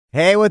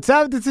Hey, what's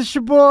up? This is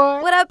your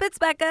boy. What up? It's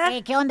Becca.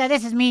 Hey, ¿qué onda?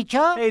 This is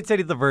Micho. Hey, it's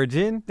Eddie the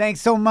Virgin.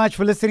 Thanks so much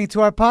for listening to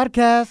our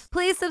podcast.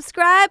 Please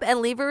subscribe and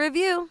leave a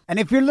review. And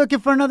if you're looking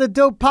for another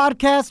dope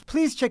podcast,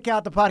 please check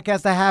out the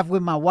podcast I have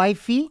with my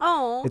wifey.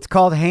 Oh. It's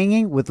called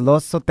Hanging with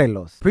Los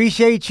Sotelos.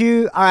 Appreciate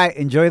you. All right,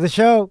 enjoy the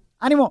show.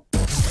 Ánimo.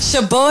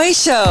 Shaboy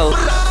Show.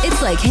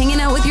 It's like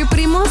hanging out with your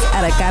primos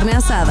at a carne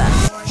asada.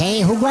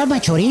 Hey, who grabbed my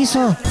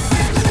chorizo?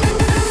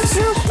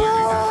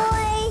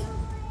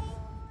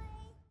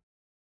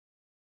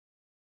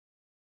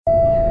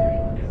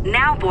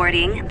 Now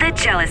boarding the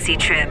Jealousy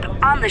Trip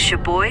on the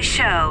Shaboy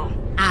Show.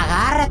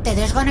 Agárrate,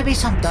 there's gonna be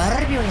some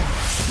turbulence.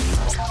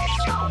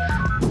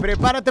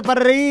 Prepárate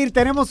para reír.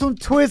 Tenemos un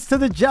twist to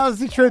the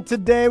jealousy trip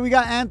today. We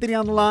got Anthony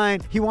on the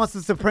line. He wants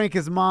us to prank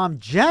his mom,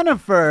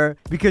 Jennifer,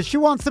 because she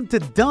wants him to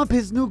dump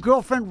his new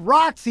girlfriend,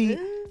 Roxy,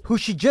 who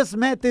she just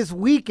met this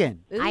weekend.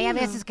 Hay a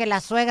veces que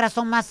las suegras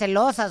son más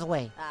celosas,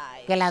 güey,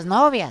 que las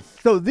novias.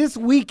 So this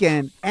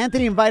weekend,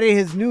 Anthony invited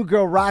his new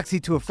girl, Roxy,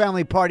 to a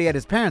family party at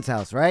his parents'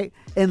 house, right?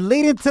 And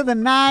late into the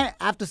night,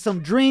 after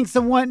some drinks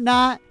and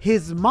whatnot,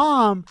 his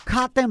mom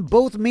caught them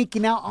both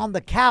making out on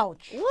the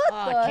couch. What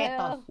the Cheto.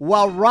 hell?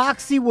 While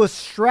Roxy was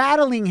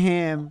straddling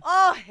him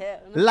Oh, hell.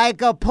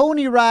 like a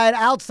pony ride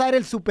outside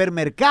el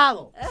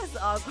supermercado. That's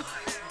awkward.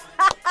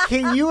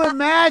 Can you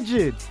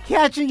imagine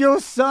catching your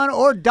son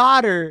or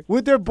daughter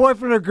with their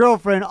boyfriend or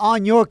girlfriend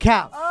on your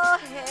couch? Oh,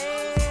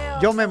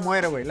 hell. Yo me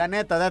muero, güey. La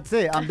neta, that's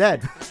it. I'm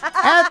dead.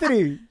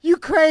 Anthony, you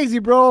crazy,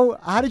 bro.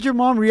 How did your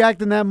mom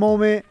react in that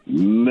moment?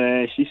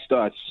 Man, she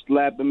started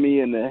slapping me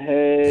in the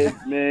head.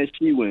 Man,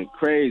 she went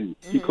crazy.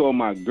 She called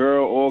my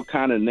girl all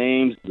kind of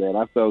names that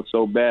I felt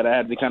so bad. I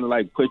had to kind of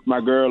like push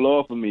my girl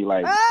off of me.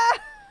 Like,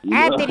 you know?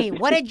 Anthony,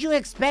 what did you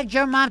expect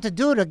your mom to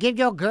do? To give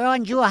your girl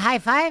and you a high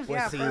five?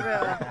 Yeah, for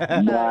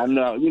real. Nah,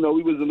 no. You know,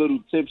 we was a little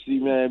tipsy,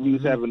 man. We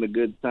was having a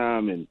good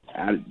time, and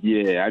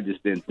I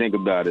just didn't think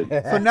about it.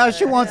 So now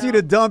she wants you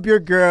to dump your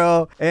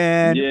girl,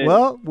 and, Yeah.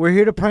 well, we're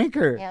here to prank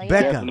her. Hell yeah.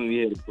 Becca, Definitely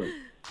had to push.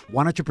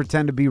 why don't you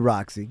pretend to be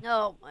Roxy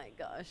Oh, my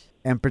gosh.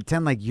 and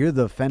pretend like you're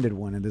the offended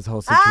one in this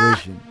whole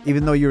situation,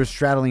 even though you were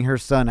straddling her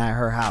son at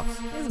her house?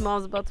 His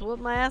mom's about to whoop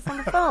my ass on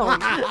the phone.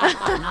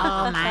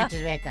 No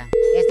manches, Becca.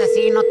 Esta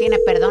sí no tiene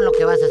perdón lo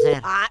que vas a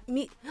hacer.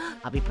 Me.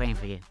 I'll be praying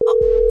for you.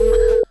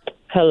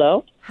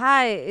 Hello?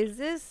 Hi, is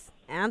this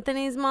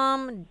Anthony's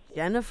mom,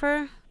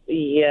 Jennifer?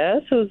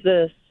 Yes, who's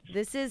this?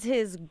 This is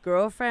his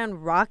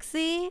girlfriend,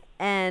 Roxy,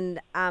 and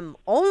I'm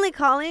only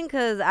calling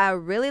because I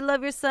really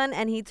love your son,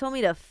 and he told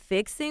me to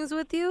fix things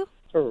with you.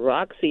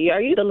 Roxy,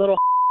 are you the little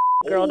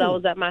girl that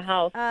was at my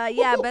house?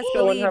 Yeah, best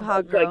Showing believe, her,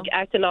 hot girl. like,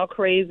 acting all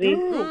crazy?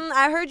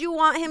 I heard you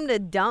want him to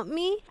dump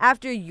me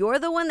after you're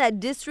the one that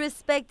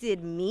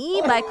disrespected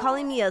me by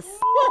calling me a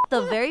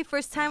the very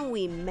first time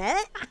we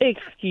met.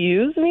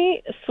 Excuse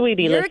me?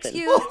 Sweetie, You're listen.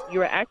 excused.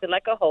 You're acting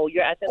like a hoe.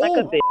 You're acting like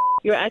a bitch.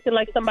 You're acting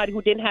like somebody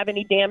who didn't have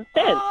any damn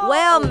sense.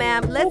 Well,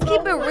 ma'am, let's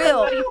keep it real.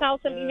 Somebody's house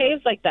and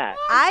behaves like that.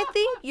 I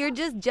think you're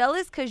just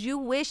jealous because you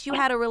wish you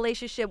had a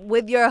relationship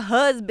with your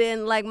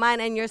husband like mine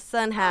and your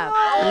son have.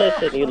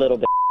 Listen, you little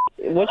bitch.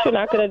 What you're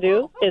not going to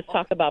do is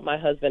talk about my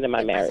husband and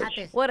my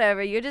marriage.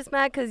 Whatever, you're just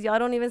mad because y'all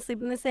don't even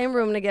sleep in the same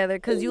room together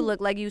because you look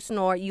like you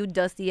snore, you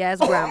dusty-ass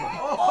grandma.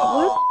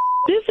 What?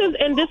 This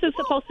is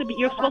supposed to be,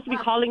 you're supposed to be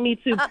calling me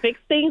to fix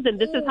things, and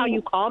this is how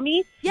you call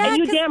me? Yeah, and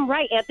you 'cause- damn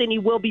right Anthony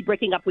will be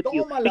breaking up with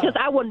you, because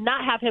I will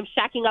not have him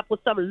shacking up with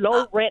some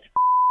low-rent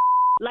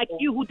like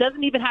you who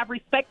doesn't even have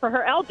respect for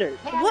her elders.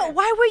 What?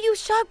 Why were you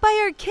shocked by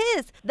her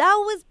kiss? That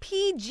was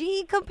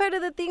PG compared to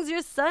the things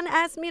your son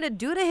asked me to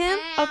do to him.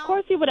 Of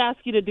course he would ask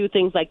you to do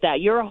things like that.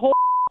 You're a whore.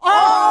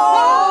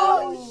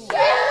 Oh,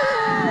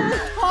 shit!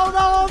 Hold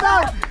on.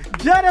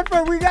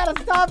 Jennifer, we gotta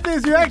stop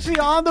this. You're actually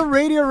on the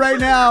radio right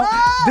now.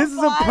 This is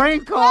a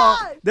prank call.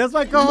 That's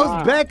my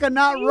co-host Becca,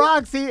 not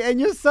Roxy,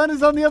 and your son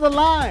is on the other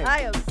line.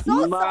 I am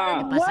so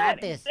sorry. Ma. What?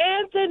 Pasates.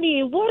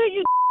 Anthony, what are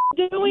you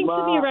doing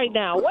to me right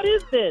now? What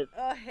is this?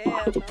 Oh,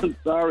 hell. I'm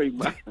sorry,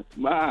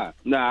 Ma.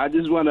 Nah, I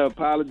just want to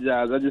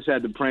apologize. I just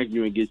had to prank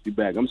you and get you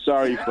back. I'm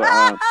sorry for,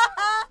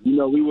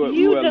 we were a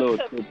little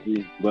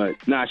tipsy, but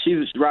nah,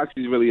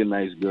 Roxy's really a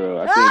nice girl.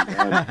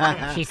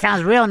 I think. She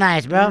sounds real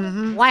nice, bro.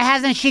 Why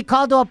hasn't she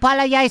called to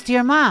apologize to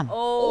your mom?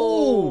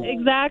 Oh.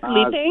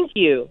 Exactly. Thank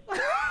you.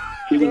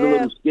 She was a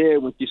little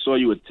scared when she saw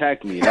you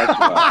attack me. That's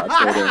why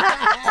I told her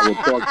I would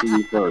talk to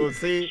you first.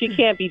 See? She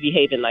can't be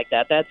behaving like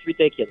that. That's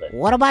ridiculous.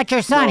 What about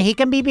your son? He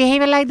can be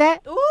behaving like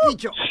that?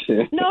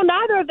 No,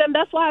 neither of them.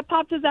 That's why I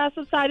popped his ass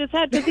upside his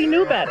head, because he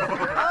knew better.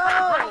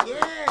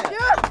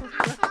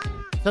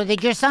 So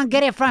did your son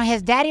get it from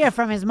his daddy or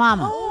from his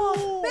mama?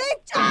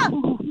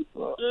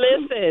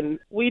 Listen,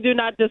 we do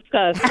not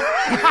discuss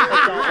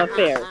adult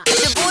affairs.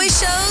 Shaboy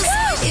Shows.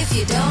 If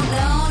you don't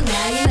know,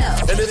 now you know.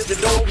 And if you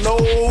don't know,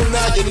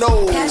 now you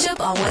know. Catch up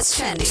on what's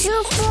trending.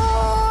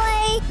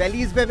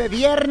 Feliz Bebe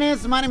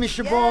Viernes. My name is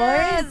your boy.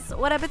 Yes.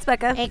 What up, it's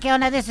Becca. Hey, ¿qué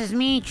onda? This is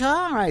Micho.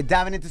 All right,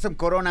 diving into some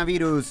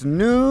coronavirus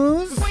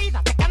news.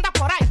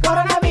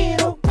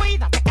 Coronavirus.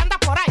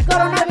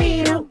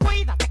 Coronavirus.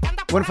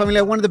 Bueno,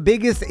 familia, one of the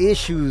biggest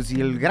issues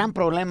y el gran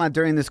problema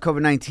during this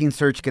COVID-19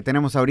 surge que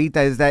tenemos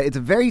ahorita is that it's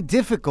very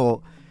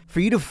difficult for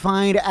you to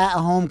find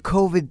at-home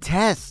COVID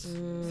tests.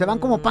 Se van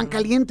como pan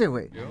caliente,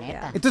 güey.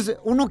 Entonces,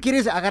 uno quiere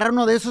agarrar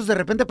uno de esos de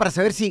repente para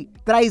saber si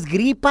traes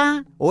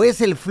gripa o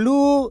es el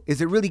flu, is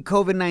it really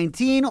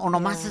COVID-19 o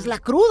nomás es la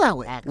cruda,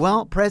 güey.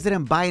 Well,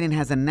 President Biden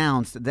has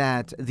announced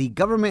that the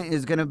government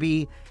is going to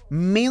be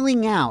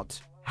mailing out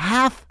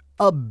 500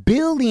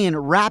 million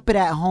rapid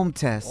at-home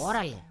tests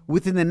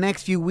within the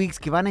next few weeks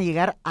que van a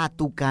llegar a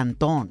tu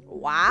cantón.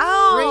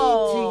 Wow. Straight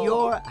to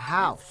your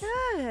house.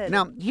 Good.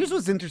 Now, here's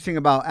what's interesting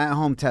about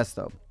at-home tests,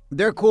 though.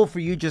 They're cool for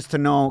you just to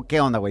know qué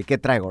onda, güey, qué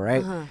traigo,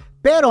 right?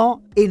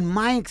 Pero, in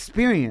my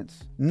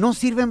experience, no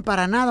sirven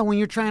para nada when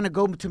you're trying to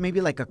go to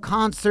maybe like a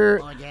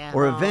concert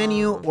or a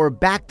venue or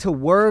back to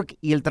work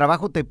y el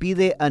trabajo te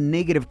pide a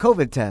negative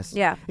COVID test.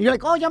 Yeah. And you're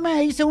like, oh, ya me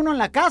hice uno en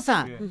la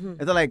casa. And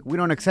they're like, we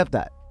don't accept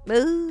that.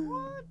 Ooh.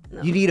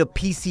 No. You need a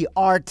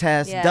PCR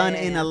test done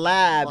in a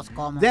lab.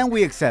 Then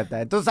we accept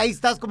that. Entonces ahí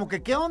estás como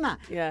que, ¿qué onda?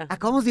 Yeah.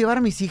 Acabamos de llevar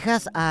a mis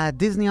hijas a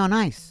Disney on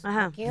Ice.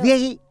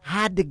 They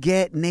had to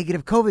get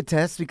negative COVID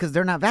tests because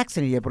they're not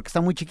vaccinated yet porque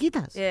están muy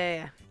chiquitas.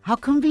 Yeah. How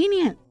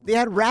convenient. They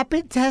had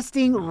rapid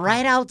testing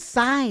right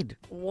outside.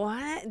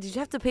 What? Did you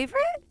have to pay for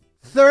it?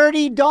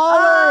 $30.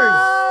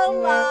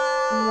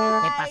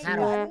 Oh, Te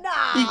pasaron.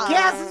 ¿Y qué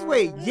haces,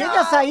 güey?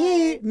 Llegas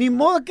ahí, ni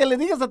modo que le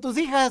digas a tus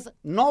hijas,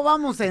 no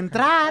vamos a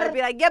entrar. I'd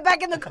be like, get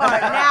back in the car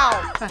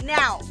now.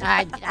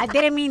 I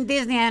didn't mean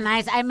Disney on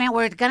Ice. I meant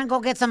we're gonna go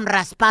get some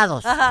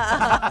raspados.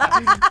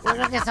 We're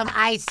gonna get some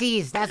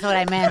ICs. That's what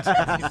I meant.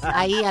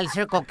 Ahí al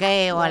Circle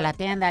K o a la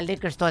tienda, al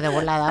liquor store de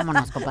volada.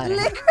 Vámonos, compadre.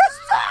 Liquor store?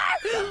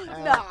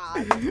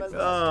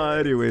 No.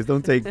 Anyways,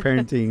 don't take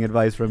parenting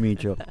advice from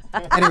Micho.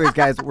 Anyways,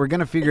 guys, we're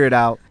going to figure it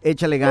out.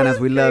 Échale ganas.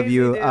 We love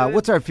you.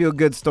 What's our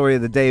feel-good story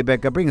of the day,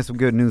 Becca? Bring us some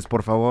good news,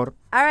 por favor.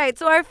 All right,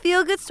 so our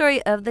feel-good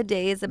story of the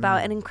day is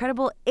about an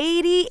incredible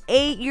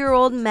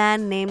 88-year-old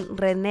man named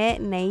René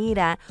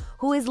Neira,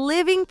 who is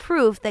living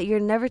proof that you're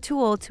never too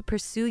old to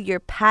pursue your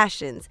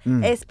passions,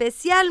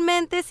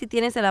 especialmente si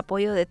tienes el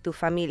apoyo de tu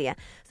familia.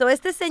 So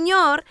este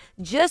señor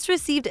just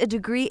received a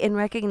degree in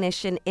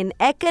recognition in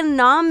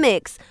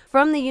economics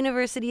from the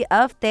University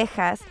of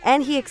Texas,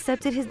 and he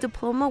accepted his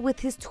diploma with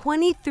his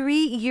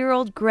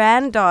 23-year-old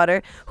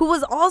granddaughter, who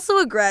was also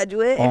a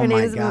graduate. Oh, Her name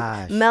my is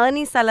gosh.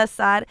 Melanie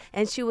Salazar,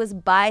 and she was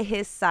by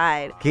his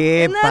side.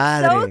 Qué Isn't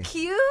that so padre.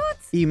 cute?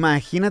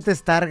 Imagínate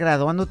estar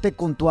graduándote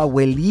con tu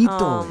abuelito.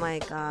 Oh, my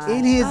God.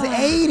 In his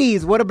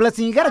 80s. What a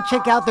blessing. You got to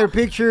check out their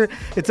picture.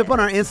 It's up on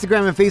our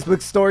Instagram and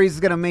Facebook stories. It's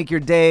going to make your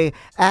day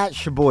at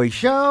Shaboy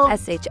Show.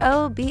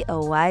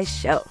 SHOBOY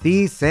Show.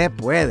 Sí se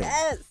puede.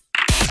 Yes.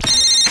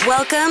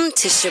 Welcome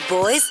to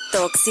Shaboy's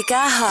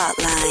Toxica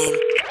Hotline.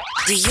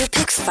 Do you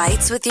pick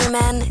fights with your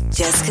men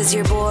just because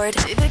you're bored?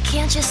 But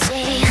can't you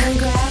say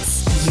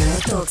Congrats, you're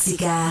a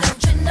Toxica.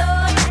 don't you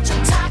know that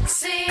you're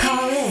toxic?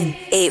 Call in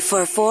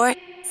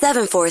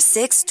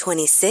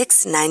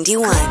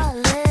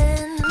 844-746-2691.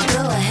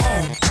 Go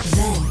ahead,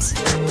 vent.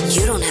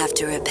 You don't have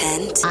to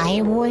repent.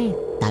 Ay, güey.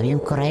 Está bien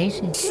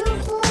crazy.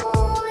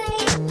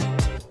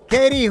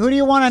 Katie, who do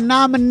you want to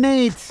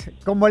nominate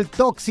como el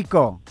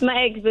tóxico?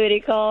 My ex-booty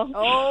call.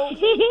 Oh,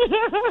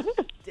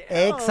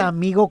 Ex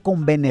amigo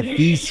con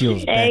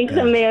beneficios. Ex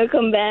Becca. amigo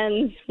con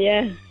Benz,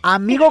 yeah.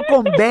 Amigo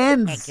con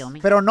Benz.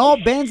 Pero no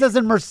Benz as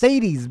in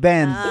Mercedes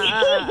Benz.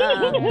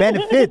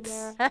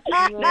 Benefits.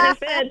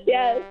 Benefits,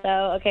 yeah.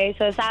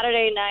 So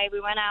Saturday night we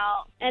went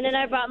out, and then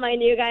I brought my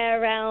new guy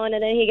around,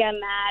 and then he got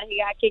mad. He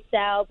got kicked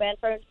out, banned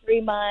for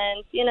 3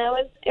 months. You know,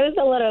 it was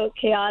a little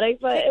chaotic,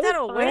 but it was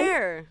fun.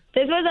 where?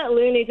 This was at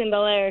Looney's in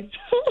Bel Air.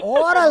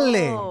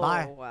 Órale. Oh,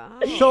 wow.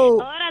 So,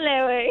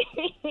 Órale, güey.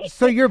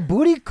 so your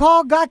booty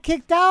call got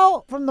kicked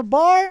out from the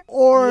bar,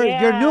 or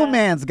your new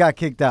man's got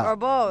kicked out? Or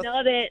both.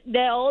 No, the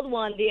old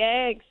one, the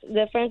ex,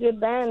 the friends with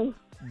Ben.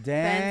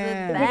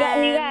 Damn.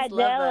 He got Love that.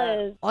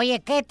 jealous. Oye,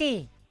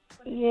 Katie.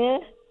 Yeah.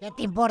 ¿Qué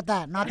te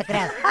importa? No te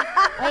creas.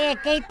 Oye,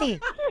 Katie.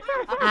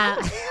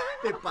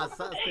 Te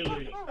pasaste,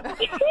 güey.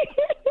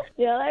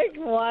 You're like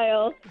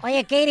wild.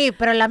 Oye, Katie,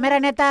 pero la mera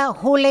neta,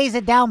 who lays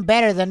it down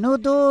better, the new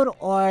dude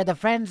or the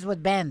friends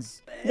with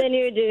Benz? The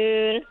new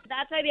dude.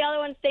 That's why the other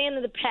one's staying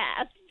in the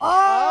past.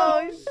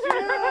 Oh,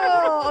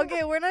 shoot.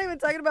 Okay, we're not even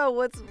talking about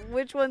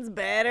which one's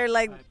better.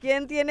 Like,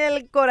 ¿quién tiene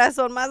el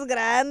corazón más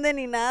grande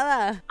ni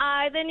nada?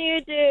 Ay, the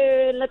new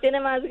dude. Lo tiene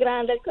más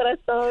grande el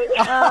corazón.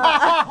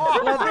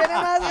 Lo tiene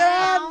más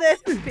grande.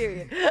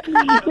 Period.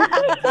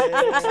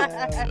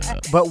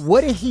 But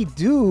what did he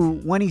do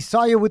when he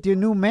saw you with your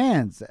new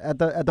man's at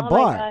the Oh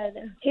bar? my God.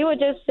 He would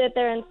just sit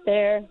there and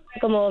stare.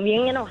 Como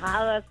bien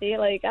enojado así.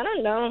 Like, I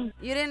don't know.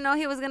 You didn't know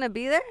he was going to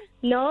be there?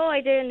 No, I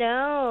didn't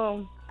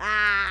know.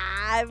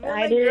 I feel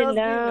I like didn't girls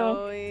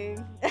know. be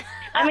knowing.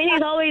 I mean,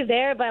 he's always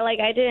there, but like,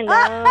 I didn't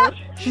know.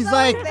 She's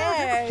like,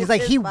 there. she's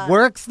like, It's he fun.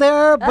 works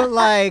there, but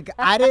like,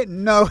 I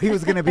didn't know he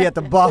was gonna be at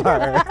the bar. Who's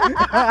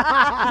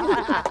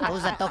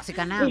the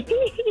tóxica now?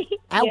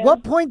 At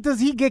what point does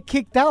he get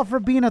kicked out for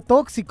being a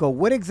tóxico?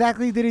 What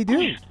exactly did he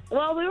do?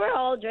 Well, we were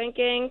all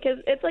drinking because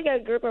it's like a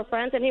group of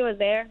friends, and he was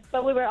there.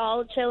 But we were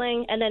all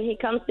chilling, and then he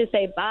comes to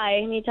say bye,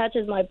 and he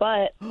touches my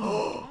butt.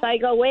 So I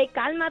go, wait,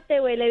 cálmate,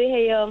 güey, le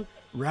dije yo.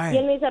 Right. Y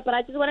él me dice, but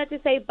I just wanted to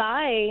say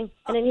bye.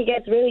 And then he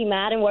gets really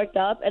mad and worked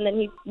up, and then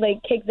he,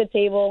 like, kicks the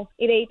table.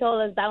 Y de ahí todos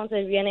los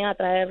bouncers vienen a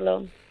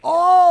traerlo.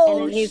 Oh,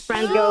 and then his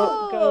friends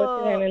go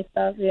to him and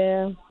stuff,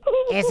 yeah.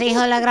 Ese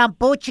hijo de la gran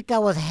puchica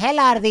was hell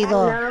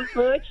ardido. No,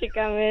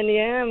 puchica, man,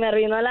 yeah. Me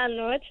arruinó la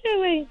noche,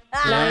 güey.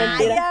 No,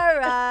 mentira.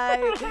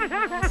 Right.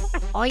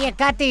 Oye,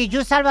 Katy,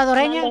 ¿you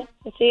salvadoreña?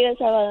 Sí, de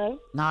Salvador.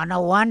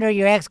 No wonder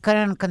your ex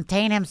couldn't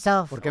contain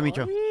himself. ¿Por qué,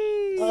 Micho?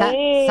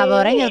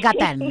 Salvadoreños got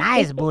that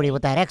nice booty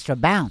with that extra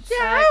bounce.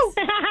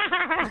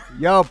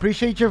 Yo,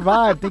 appreciate your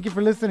vibe. Thank you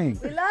for listening.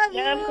 We love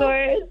you. Yeah, of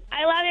course.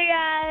 I love you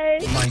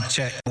guys. Mic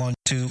check. 1,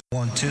 2,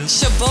 1, 2.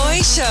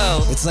 Shaboy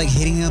Show. It's like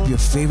hitting up your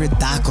favorite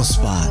taco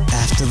spot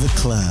after the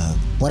club.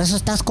 Por eso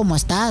estás como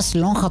estás,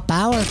 Lonja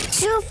Power.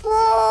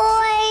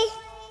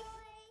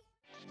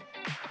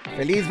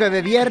 Feliz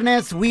Bebe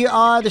Viernes. We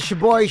are the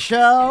Shaboy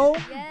Show.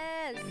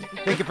 Yes.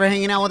 Thank you for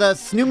hanging out with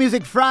us. New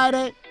Music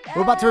Friday.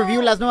 We're about to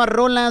review las nuevas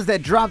rolas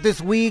that dropped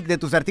this week de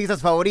tus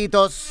artistas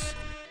favoritos.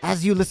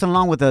 As you listen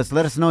along with us,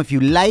 let us know if you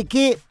like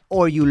it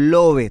or you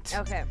love it.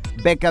 Okay.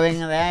 Becca,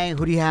 venga de ahí.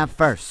 Who do you have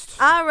first?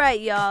 All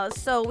right, y'all.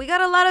 So we got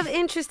a lot of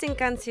interesting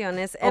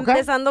canciones. Okay.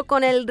 Empezando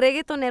con el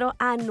reggaetonero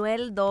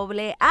Anuel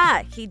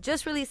AA. He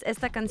just released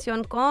esta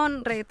canción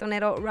con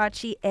reggaetonero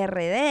Rachi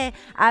RD.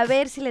 A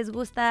ver si les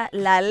gusta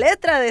la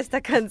letra de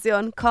esta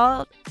canción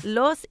called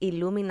Los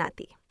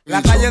Illuminati. La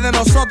calle de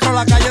nosotros,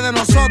 los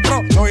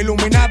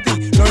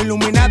Illuminati, los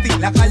Illuminati.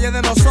 La calle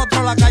de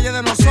nosotros, los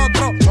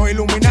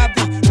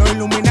Illuminati, los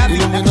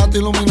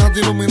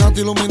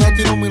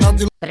Illuminati.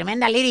 Illuminati.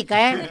 Tremenda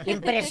lírica, ¿eh?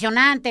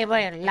 Impresionante,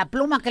 güey. La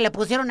pluma que le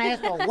pusieron a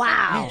esto.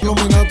 ¡Wow!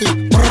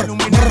 Illuminati.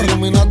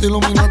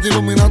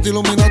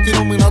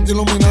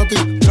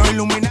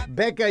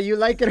 Becca, you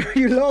like it or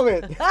you love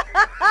it?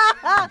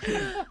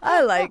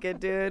 I like it,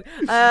 dude.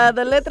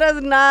 The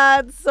letra's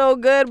not so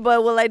good,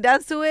 but will I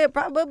dance to it?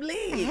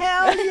 Probably.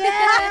 Hell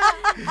yeah!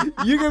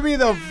 You can be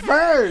the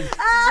first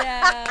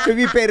to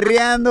be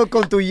perreando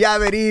con tu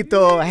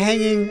llaverito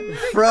hanging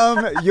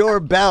from your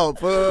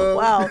belt.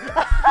 Wow.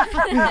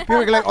 People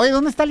are like, oye,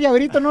 ¿dónde está el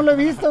llaverito? No lo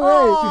he visto, güey.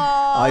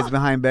 Oh, he's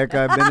behind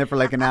Becca. I've been there for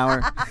like an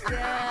hour.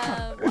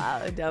 Yeah.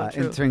 Wow, damn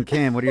true. Intern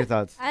Kim, what are your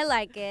thoughts? I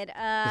like it.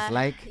 Just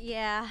like?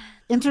 Yeah.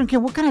 Intern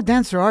Kim, what kind of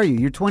dancer are you?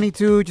 You're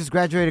 22, just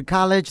graduated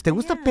college. ¿Te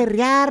gusta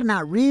perrear?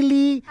 Not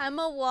really. I'm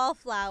a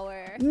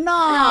wallflower. No.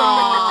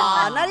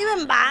 Not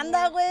even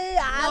banda, güey.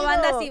 No,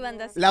 banda sí,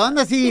 banda sí. La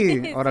banda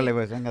sí. Órale,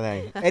 pues, venga de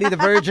ahí. Eddie the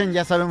Virgin,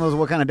 ya sabemos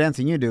what kind of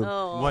dancing you do.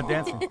 Oh. What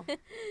dancing?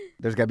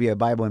 There's got to be a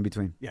Bible in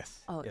between. Yes.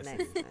 Oh, yes.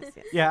 nice.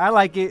 Yeah, I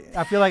like it.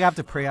 I feel like I have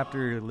to pray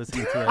after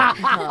listening to it.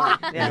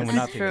 Yeah, Illuminati.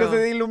 it's true. Because of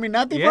the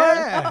Illuminati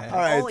Yeah. part? All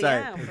right, Oh,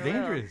 sorry. yeah. It's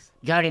dangerous.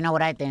 You already know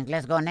what I think.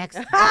 Let's go next.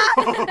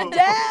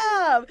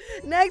 Damn!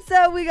 Next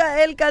up, we got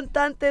El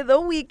Cantante The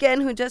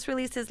Weeknd, who just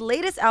released his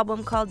latest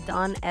album called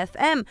Dawn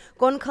FM,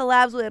 con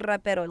collabs with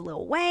rapero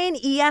Lil Wayne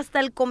y hasta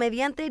el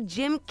comediante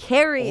Jim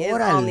Carrey is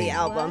on the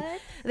album. What?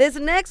 This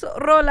next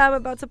roll I'm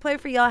about to play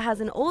for y'all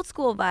has an old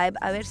school vibe.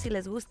 A ver si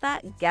les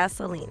gusta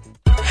Gasoline.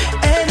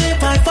 And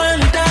if I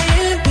finally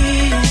die in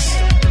peace,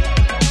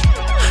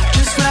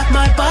 just wrap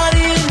my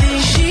body in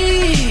these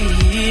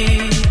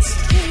sheets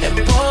and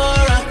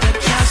pour out the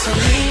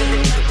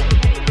gasoline.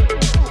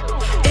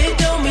 It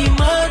don't mean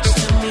much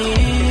to me.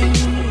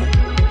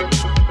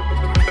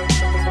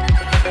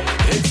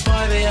 It's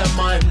 5 a.m.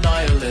 I'm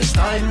nihilist.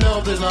 I know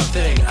there's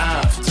nothing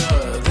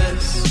after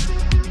this.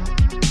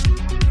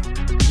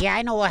 Yeah,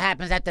 I know what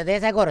happens after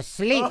this. I go to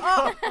sleep.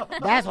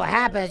 That's what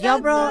happens. Yo,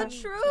 bro,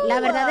 That's not true.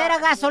 la verdadera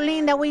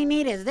gasolina that we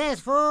need is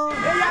this, fool.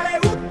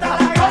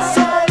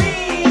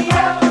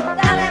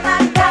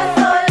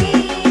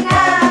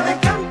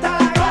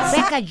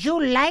 Becca,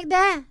 you like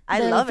that?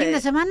 I The love fin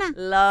it. de semana?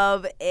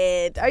 Love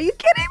it. Are you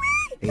kidding me?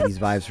 80s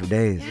vibes for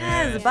days.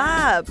 Yes,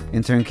 Bob.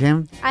 Intern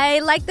Kim? I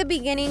like the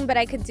beginning, but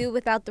I could do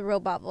without the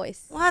robot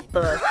voice. What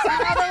the?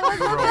 That was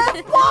the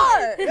best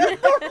part.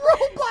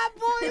 Robot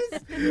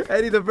voice.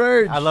 Eddie the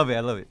Virgin. I love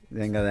it.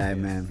 Venga de ahí,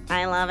 man.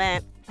 I love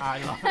it.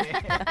 I love it.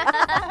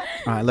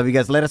 All right, love you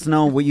guys. Let us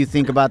know what you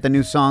think about the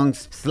new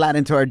songs. Slide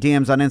into our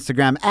DMs on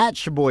Instagram at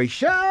Shaboy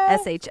Show.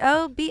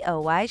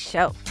 SHOBOY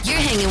Show. You're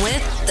hanging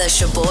with The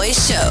Shaboy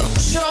Show.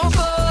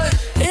 Shaboy,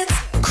 it's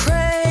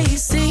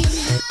crazy.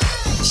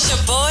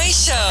 Shaboy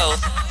Show.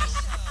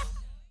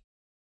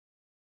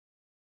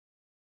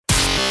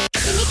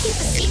 Can you keep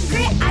a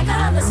secret? I got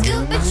all the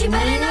scoop, but you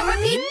better not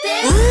repeat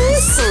this. Ooh,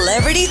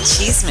 Celebrity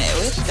Cheesemate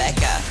with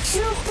Becca.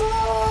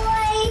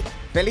 Shaboy.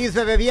 Feliz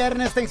Bebe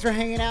Viernes. Thanks for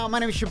hanging out. My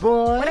name is your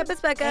boy. What up, it's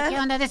Becca? ¿Qué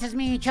onda? This is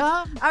me,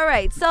 Cho. All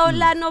right, so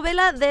la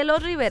novela de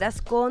los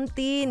Riveras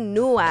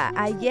continúa.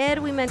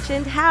 Ayer we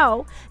mentioned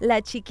how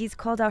La Chiquis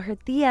called out her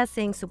tía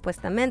saying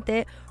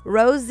supuestamente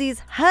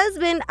Rosie's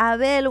husband,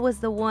 Abel, was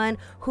the one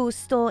who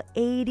stole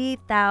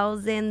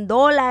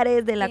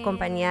 $80,000 de la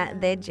compañía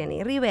de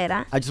Jenny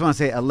Rivera. I just want to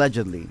say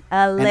allegedly.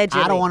 Allegedly.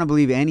 And I don't want to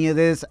believe any of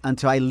this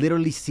until I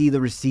literally see the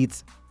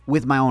receipts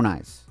with my own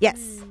eyes.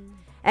 Yes.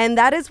 And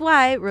that is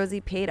why Rosie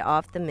paid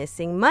off the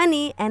missing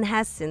money and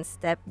has since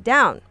stepped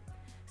down.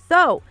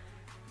 So,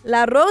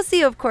 La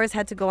Rosie, of course,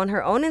 had to go on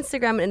her own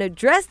Instagram and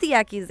address the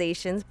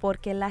accusations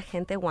porque la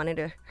gente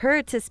wanted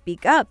her to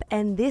speak up.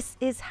 And this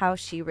is how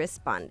she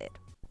responded.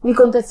 Mi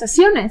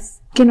contestación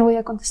es que no voy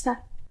a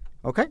contestar.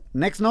 Okay,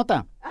 next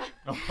nota.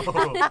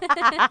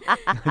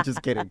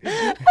 Just kidding.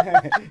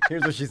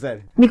 Here's what she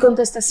said. Mi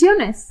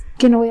contestación es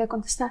que no voy a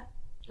contestar.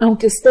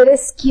 Aunque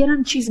ustedes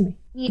quieran chisme.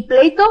 Mi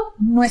pleito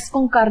no es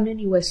con carne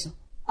ni hueso.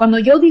 Cuando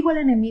yo digo el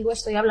enemigo,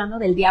 estoy hablando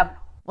del diablo.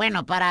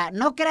 Bueno, para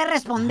no querer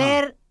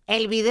responder,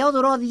 el video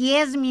duró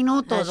 10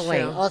 minutos,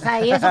 güey. O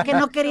sea, y eso que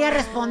no quería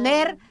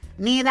responder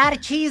ni dar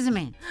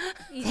chisme.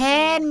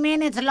 10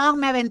 minutes long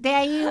me aventé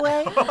ahí,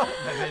 güey. Como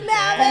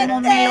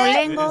me lo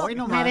lengo,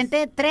 me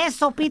aventé 3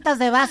 sopitas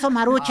de vaso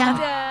Maruchan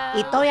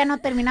y todavía no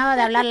terminaba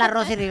de hablar la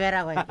Rosy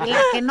Rivera, güey. Y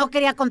la que no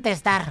quería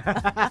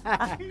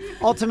contestar.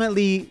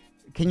 Ultimately,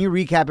 can you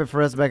recap it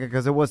for us, Becca?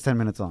 Because it was 10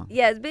 minutes long.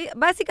 Yes,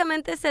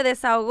 básicamente se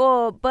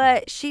desahogó,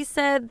 but she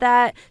said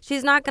that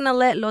she's not going to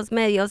let los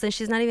medios and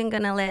she's not even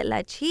going to let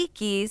La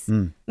Chiquis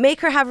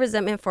make her have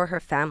resentment for her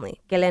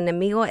family. Que el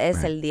enemigo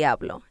es el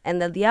diablo.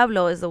 And the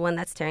diablo is the one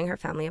that's tearing her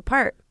family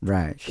apart.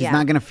 Right. She's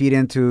not going to feed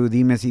into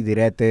dimes y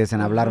diretes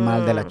and hablar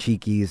mal de La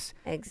Chiquis.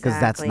 Because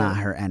that's not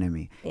her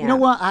enemy. Yeah. You know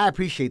what? I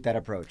appreciate that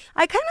approach.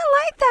 I kind of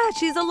like that.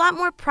 She's a lot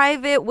more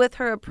private with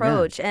her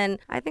approach. And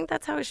I think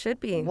that's how it should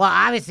be. Well,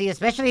 obviously,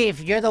 especially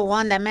if you're the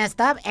one that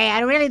messed up. Hey,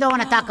 I really don't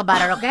want to talk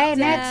about it, okay?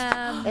 Next.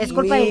 Es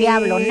culpa del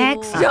diablo.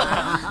 Next.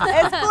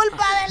 Es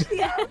culpa del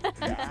diablo.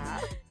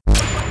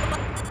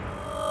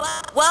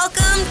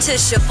 Welcome to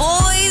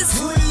Shaboy's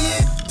Too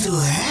lit to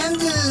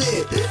handle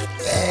it.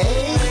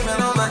 Hey.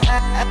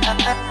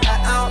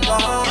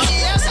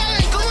 Ya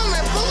saben cómo me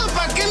pongo,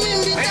 ¿para qué me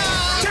invitan?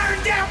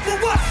 Turn down for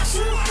what?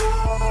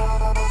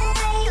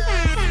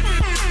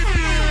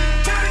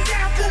 Turn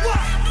down for what?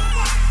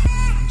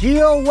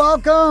 Gio,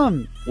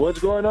 welcome. What's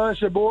going on,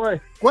 Shaboy?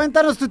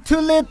 Cuéntanos tu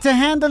Too Lit to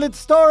Handle It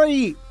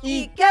story.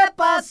 ¿Y qué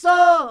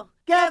pasó?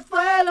 ¿Qué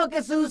fue lo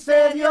que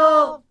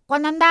sucedió?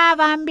 Cuando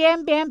andaban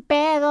bien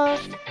pedos.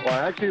 Well,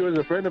 actually, it was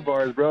a friend of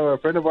ours, bro. A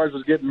friend of ours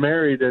was getting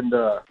married, and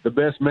the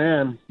best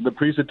man, the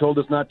priest had told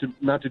us not to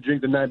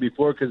drink the night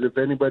before, because if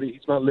anybody, he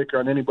smelled liquor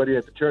on anybody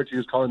at the church, he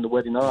was calling the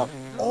wedding off.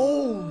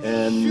 Oh,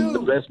 and shoot. The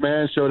best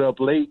man showed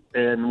up late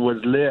and was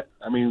lit.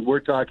 I mean,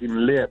 we're talking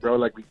lit, bro.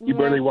 Like, he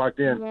barely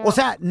walked in. O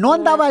sea, no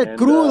andaba el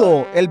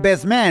crudo, el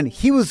best man.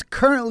 He was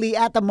currently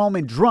at the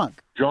moment drunk.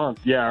 Drunk,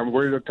 yeah,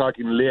 we're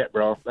talking lit,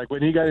 bro. Like,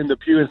 when he got in the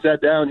pew and sat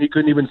down, he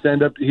couldn't even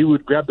stand up. He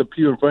would grab the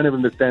pew in front of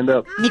him to stand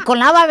up. Ni con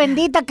la agua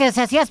bendita que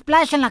se hacía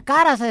splash en la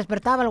cara se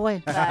despertaba el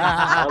güey.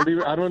 I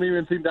don't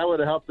even think that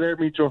would have helped there,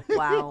 Micho.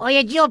 Wow.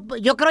 Oye, yo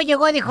creo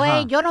llegó y dijo,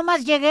 hey, yo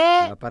nomás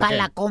llegué para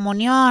la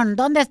comunión.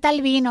 ¿Dónde está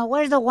el vino?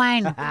 Where's the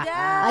wine?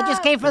 I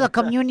just came for the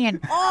communion.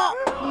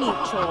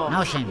 Micho.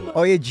 No shame.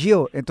 Oye,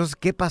 Gio, entonces,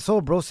 ¿qué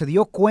pasó, bro? ¿Se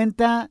dio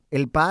cuenta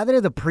el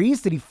padre, the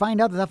priest? Did he find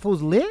out that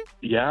fool's lit?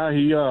 Yeah,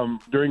 he,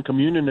 during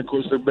communion, of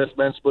course, the best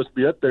man's supposed to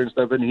be up there and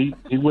stuff, and he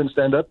wouldn't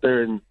stand up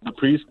there, and the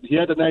priest, he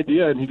had an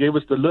idea, and he gave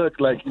us the look,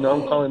 like, you know,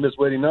 I'm calling this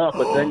wedding off,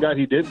 but thank God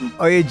he didn't.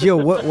 Oye, Gio,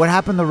 what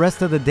happened the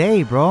rest of the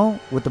day, bro,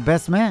 with the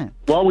best man?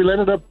 Well, we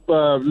ended up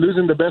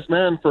losing the best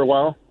man for a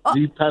while.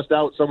 He passed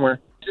out somewhere.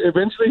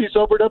 Eventually, he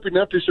sobered up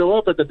enough to show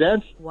up at the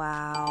dance.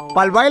 Wow.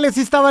 ¿Para el baile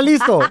sí estaba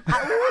listo?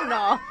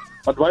 No.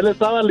 El baile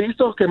estaba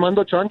listo,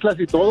 quemando chanclas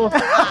y todo.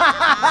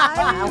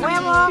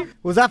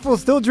 Was that fool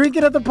still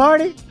drinking at the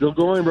party? Still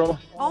going, bro.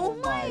 Oh,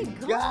 my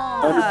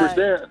God.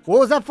 100%. What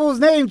was that fool's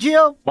name,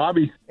 Gio?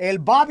 Bobby. El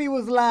Bobby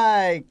was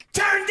like...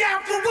 Turn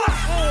down for what?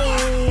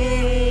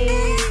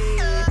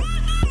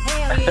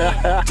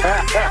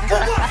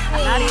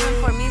 Not even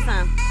for me,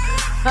 Sam.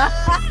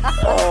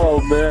 Oh,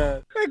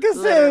 man. Like I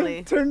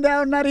said, turned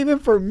down not even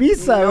for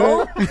misa,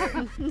 no.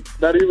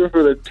 Not even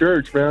for the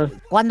church,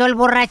 man. Cuando el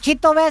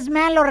borrachito best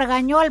man lo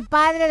regañó el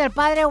padre, del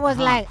padre was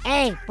like,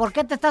 hey, ¿por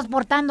qué te estás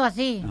portando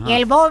así? Y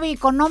el Bobby,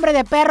 con nombre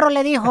de perro,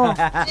 le dijo,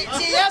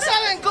 Si ya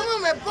saben cómo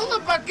me pongo,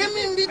 ¿para qué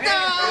me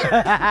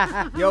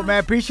invitan? Yo, man,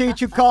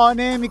 appreciate you calling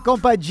in, mi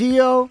compa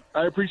Gio.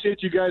 I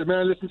appreciate you guys, man.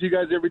 I listen to you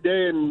guys every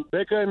day. And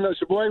Becca and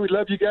Shaboy, we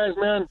love you guys,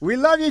 man. We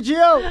love you,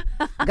 Gio.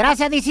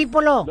 gracias,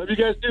 discípulo. Love you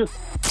guys, too.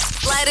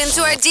 Slide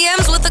into our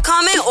DMs with a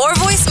comment or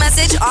voice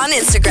message on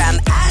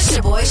Instagram at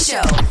Shaboy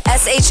Show.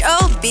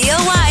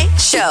 SHOBOY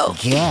Show.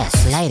 Yes,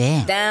 slide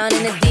in. Down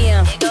in the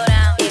DM.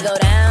 It go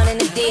down in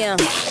the DM.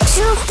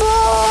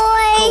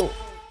 Shaboy.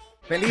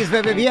 Feliz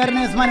Bebe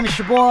Viernes. My name is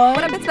Shaboy.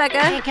 What up, it's Becca.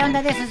 Hey, ¿qué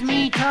onda? This is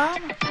me,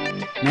 Tom.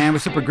 Man, we're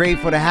super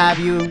grateful to have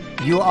you.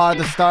 You are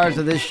the stars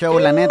of this show,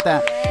 la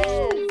neta.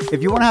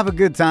 If you want to have a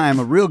good time,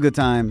 a real good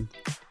time,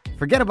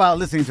 forget about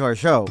listening to our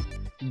show.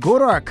 Go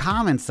to our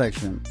comment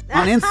section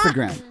on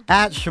Instagram,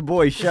 at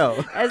Shaboy Show.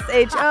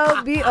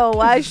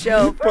 SHOBOY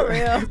Show, for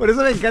real. Por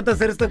eso me encanta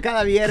hacer esto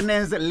cada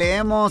viernes.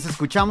 Leemos,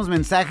 escuchamos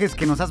mensajes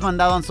que nos has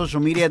mandado on social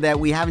media that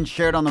we haven't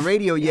shared on the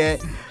radio yet.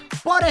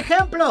 Por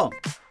ejemplo,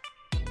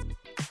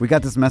 we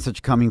got this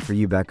message coming for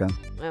you, Becca.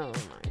 Oh, my God.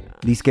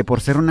 Dice que por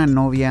ser una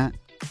novia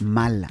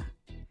mala.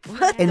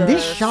 And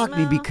this shocked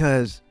me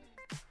because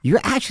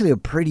you're actually a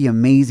pretty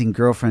amazing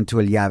girlfriend to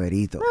El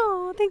Llaverito.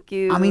 Oh, thank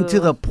you. I mean, to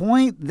the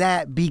point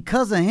that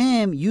because of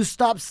him, you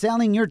stopped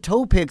selling your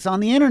toe pics on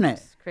the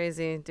internet.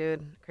 Crazy,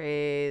 dude.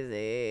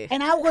 Crazy.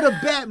 And I would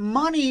have bet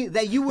money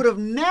that you would have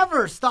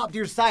never stopped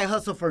your side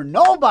hustle for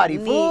nobody,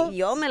 fool. Ni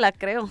yo me la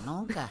creo.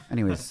 Nunca.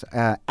 Anyways,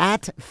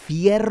 at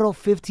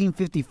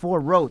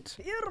Fierro1554 wrote.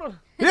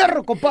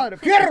 Fierro, compadre,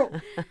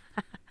 fierro.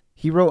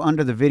 He wrote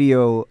under the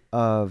video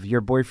of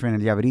your boyfriend,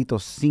 El Llaverito,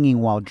 singing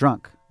while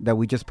drunk that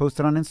we just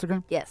posted on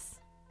Instagram.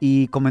 Yes.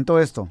 Y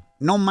comentó esto.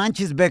 No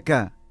manches,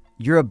 Becca.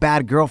 You're a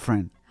bad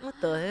girlfriend. What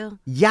the hell?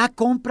 Ya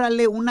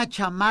cómprale una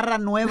chamarra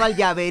nueva al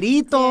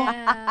Llaverito.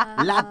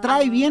 Yeah. La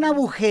trae bien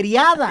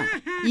agujereada.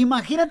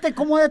 Imagínate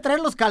cómo ha de traer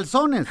los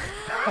calzones.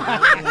 Y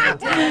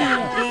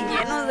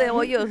llenos de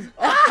hoyos.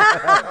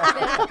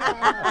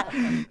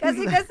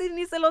 Casi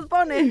ni se los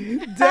pone.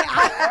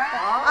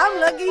 I'm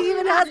lucky he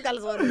even has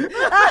calzones.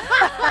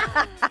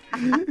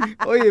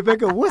 Oye,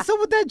 Becca, what's up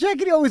with that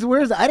jacket he always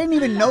wears? I didn't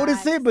even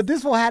notice it, but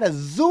this one had to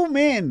zoom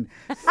in.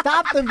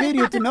 Stop the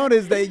video to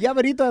notice that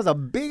Llaverito has a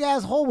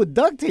big-ass hole with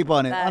duct tape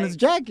on it, on his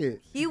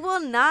jacket. He will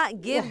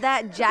not give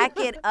that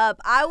jacket up.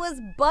 I was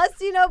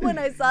busting up when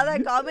I saw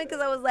that comment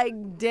because I was like,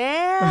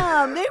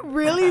 damn, they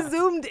really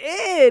zoomed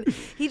in.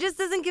 He just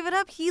doesn't give it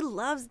up. He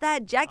loves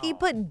that jacket. He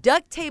put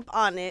duct tape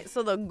on it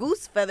so the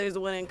goose feathers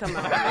wouldn't come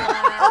out.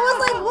 I was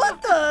like,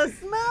 what the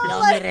smell?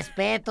 Los mis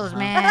respetos,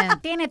 man.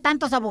 Tiene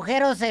tantos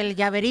agujeros el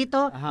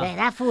Llaverito.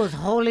 That fool's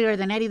holier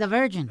than Eddie the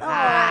Virgin. All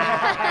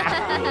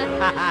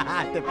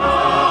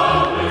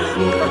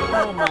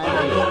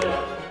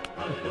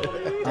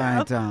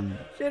right,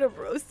 should have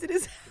roasted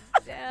his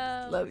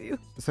ass. Love you.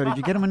 So did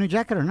you get him a new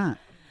jacket or not?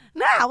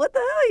 Nah, what the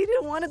hell? You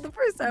didn't want it the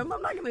first time.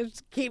 I'm not going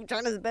to keep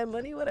trying to spend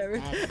money, whatever.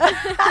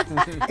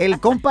 El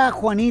compa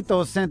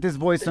Juanito sent this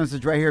voice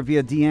message right here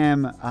via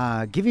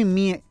DM, giving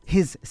me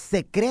his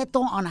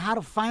secreto on how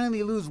to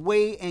finally lose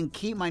weight and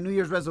keep my New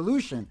Year's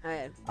resolution.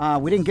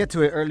 We didn't get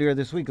to it earlier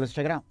this week. Let's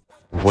check it out.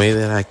 Way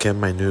that I kept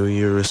my New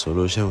Year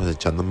resolution was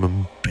echándome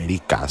un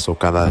pericazo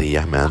cada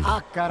día, man.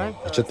 Ah, caray.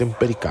 Échate un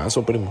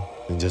pericazo, primo.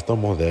 And just a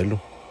modelo.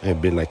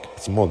 It'd be like,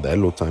 it's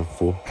modelo time,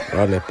 fool.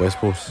 Dale, pues,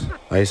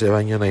 ahí se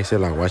bañan, ahí se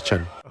la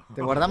guachan.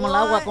 Te guardamos el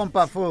agua,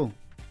 compa fu.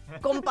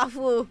 Compa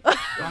fu.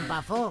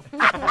 Compa fu.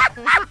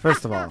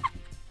 First of all,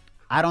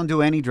 I don't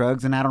do any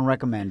drugs and I don't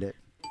recommend it.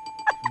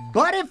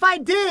 But if I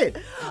did.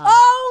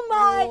 Oh,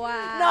 my.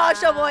 Wow. No,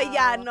 Shaboy,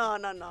 yeah,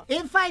 no.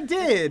 If I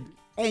did,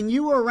 and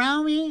you were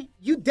around me,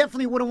 you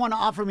definitely wouldn't want to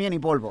offer me any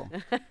polvo.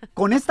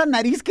 Con esta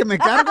nariz que me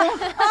cargo.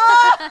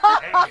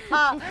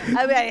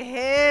 I mean,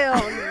 hell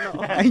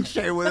no. I ain't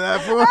share with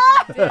that, fool.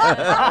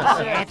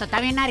 Esto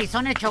está bien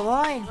narizón el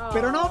Shaboy.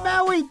 Pero no me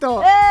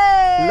agüito.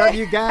 Hey. Love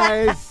you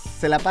guys.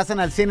 Se la pasan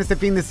al 100 este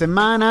fin de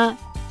semana.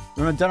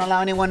 Don't allow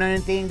anyone or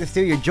anything to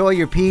steal your joy,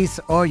 your peace,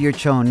 or your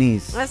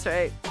chonies. That's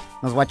right.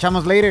 Nos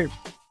guachamos later.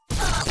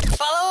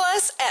 Follow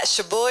us at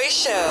Shaboy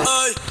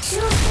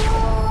Show.